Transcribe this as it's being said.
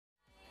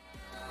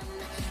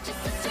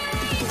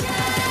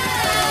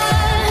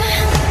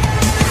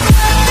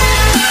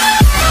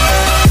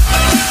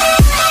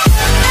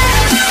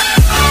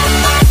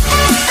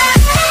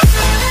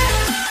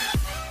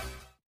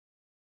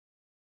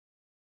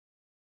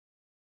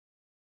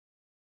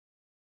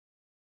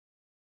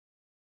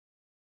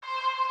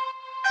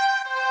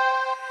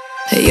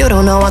You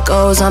don't know what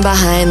goes on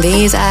behind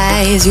these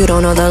eyes. You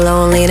don't know the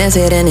loneliness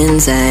hidden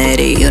inside.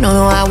 You don't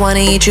know I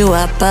wanna eat you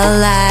up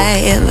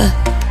alive.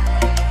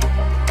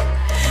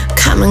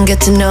 Come and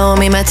get to know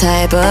me, my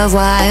type of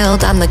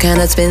wild. I'm the kind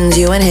that spins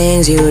you and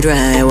hangs you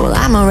dry. Well,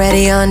 I'm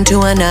already on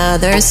to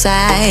another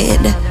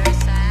side.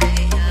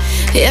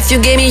 If you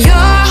gave me your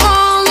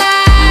whole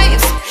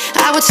life,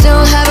 I would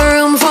still have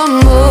room for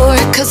more.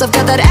 Cause I've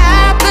got that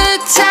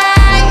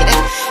appetite.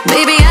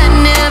 Baby, I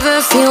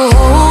never feel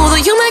whole.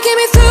 You might get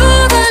me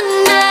through the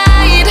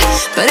night,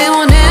 but it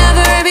will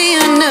never be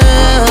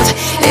enough.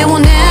 It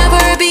will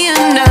never be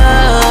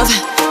enough.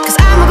 Cause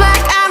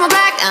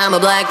I'm a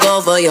black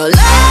girl for your love.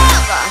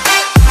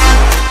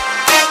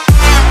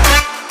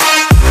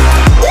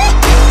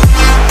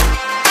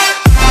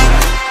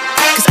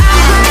 Cause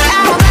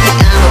I'm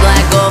a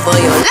black girl for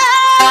your love.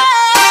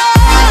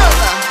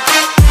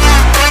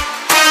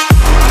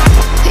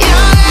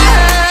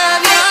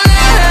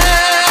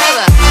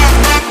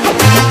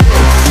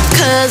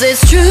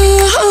 It's true,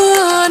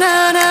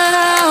 no, no,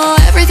 no.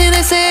 Everything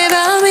they say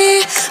about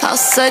me, I'll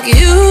suck you,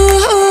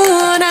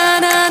 no,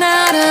 no, no,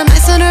 to my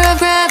center of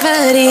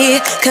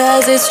gravity.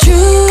 Cause it's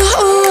true,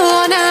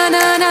 no,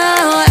 no,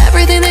 no.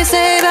 Everything they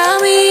say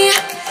about me,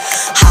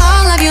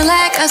 I'll love you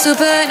like a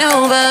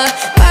supernova,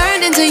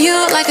 burned into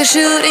you like a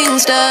shooting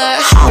star.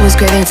 Always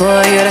craving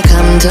for you to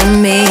come to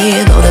me.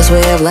 Though this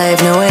way of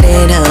life, no, it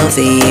ain't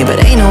healthy,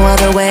 but ain't no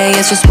other way,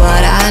 it's just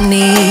what I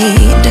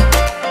need.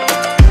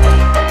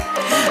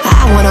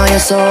 I want all your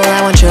soul, I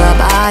want your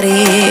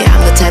body.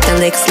 I'm the type that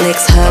licks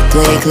her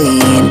plate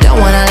clean. Don't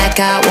wanna let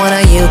go, one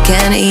of you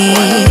can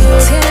eat.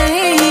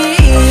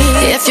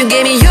 If you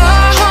gave me your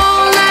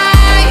whole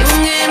life,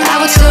 I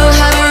would still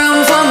have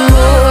room for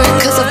more.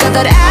 Cause I've got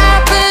that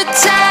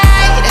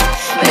appetite.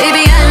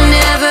 Baby, I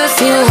never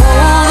feel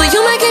whole. You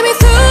might get me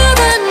through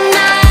the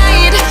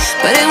night,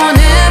 but it will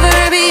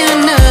never be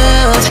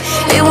enough.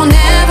 It will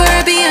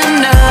never be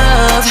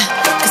enough.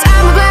 Cause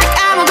I'm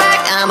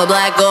a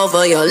black girl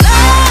for your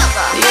love.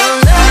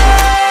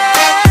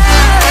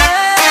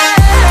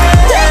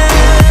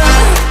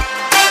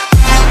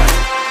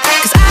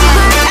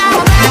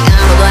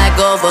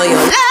 Go for your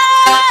love.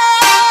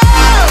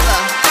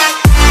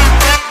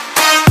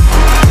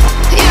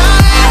 Your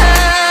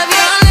love,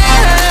 your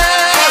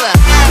love.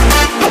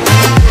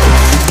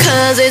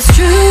 Cause it's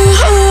true,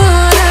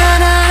 no,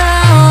 no,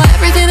 no.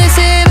 Everything they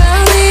say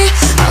about me,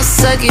 I'll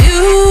suck you,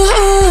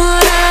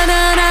 no,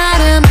 no, no,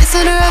 to my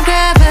center of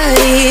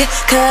gravity.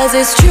 Cause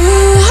it's true,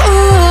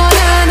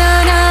 no, no,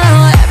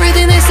 no.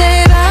 Everything they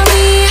say about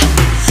me,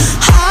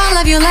 I'll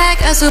love you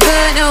like a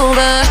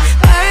supernova,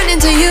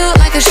 into you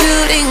like a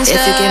shooting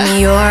star. If you give me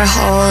your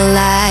whole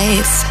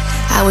life,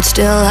 I would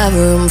still have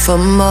room for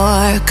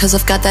more. Cause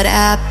I've got that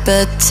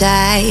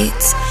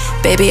appetite.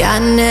 Baby, I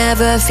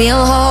never feel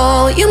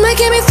whole. You might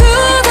get me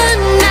through the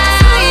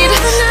night,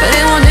 but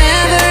it won't